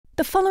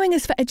The following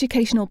is for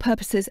educational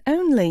purposes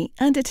only,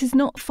 and it is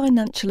not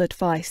financial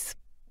advice.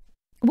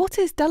 What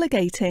is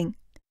delegating?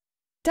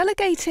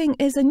 Delegating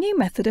is a new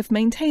method of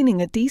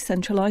maintaining a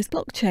decentralised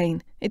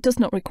blockchain. It does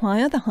not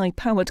require the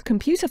high-powered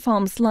computer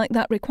farms like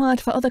that required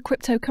for other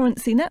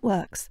cryptocurrency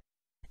networks.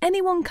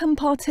 Anyone can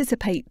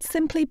participate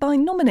simply by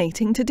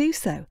nominating to do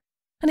so,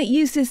 and it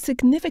uses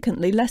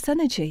significantly less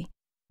energy.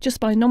 Just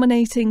by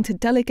nominating to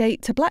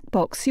delegate to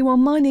Blackbox, you are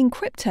mining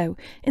crypto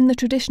in the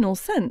traditional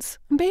sense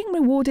and being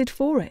rewarded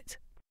for it.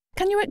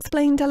 Can you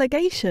explain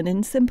delegation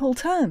in simple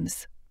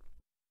terms?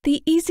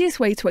 The easiest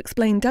way to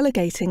explain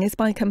delegating is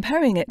by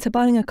comparing it to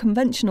buying a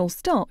conventional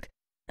stock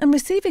and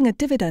receiving a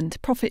dividend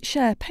profit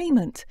share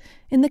payment.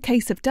 In the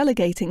case of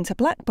delegating to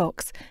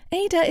Blackbox,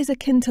 ADA is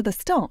akin to the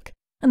stock,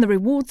 and the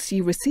rewards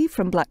you receive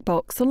from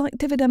Blackbox are like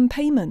dividend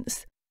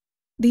payments.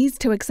 These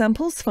two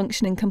examples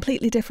function in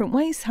completely different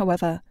ways,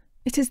 however.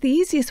 It is the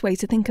easiest way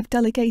to think of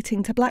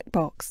delegating to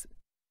Blackbox.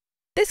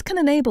 This can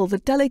enable the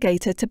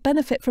delegator to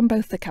benefit from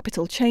both the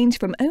capital change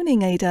from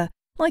owning ADA,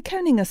 like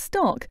owning a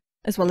stock,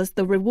 as well as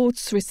the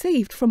rewards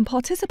received from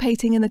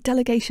participating in the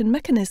delegation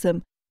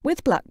mechanism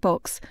with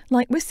Blackbox,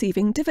 like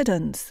receiving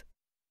dividends.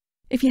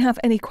 If you have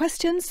any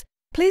questions,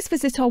 please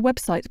visit our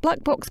website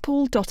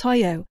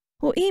blackboxpool.io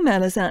or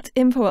email us at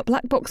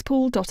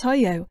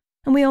info@blackboxpool.io,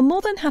 and we are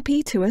more than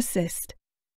happy to assist.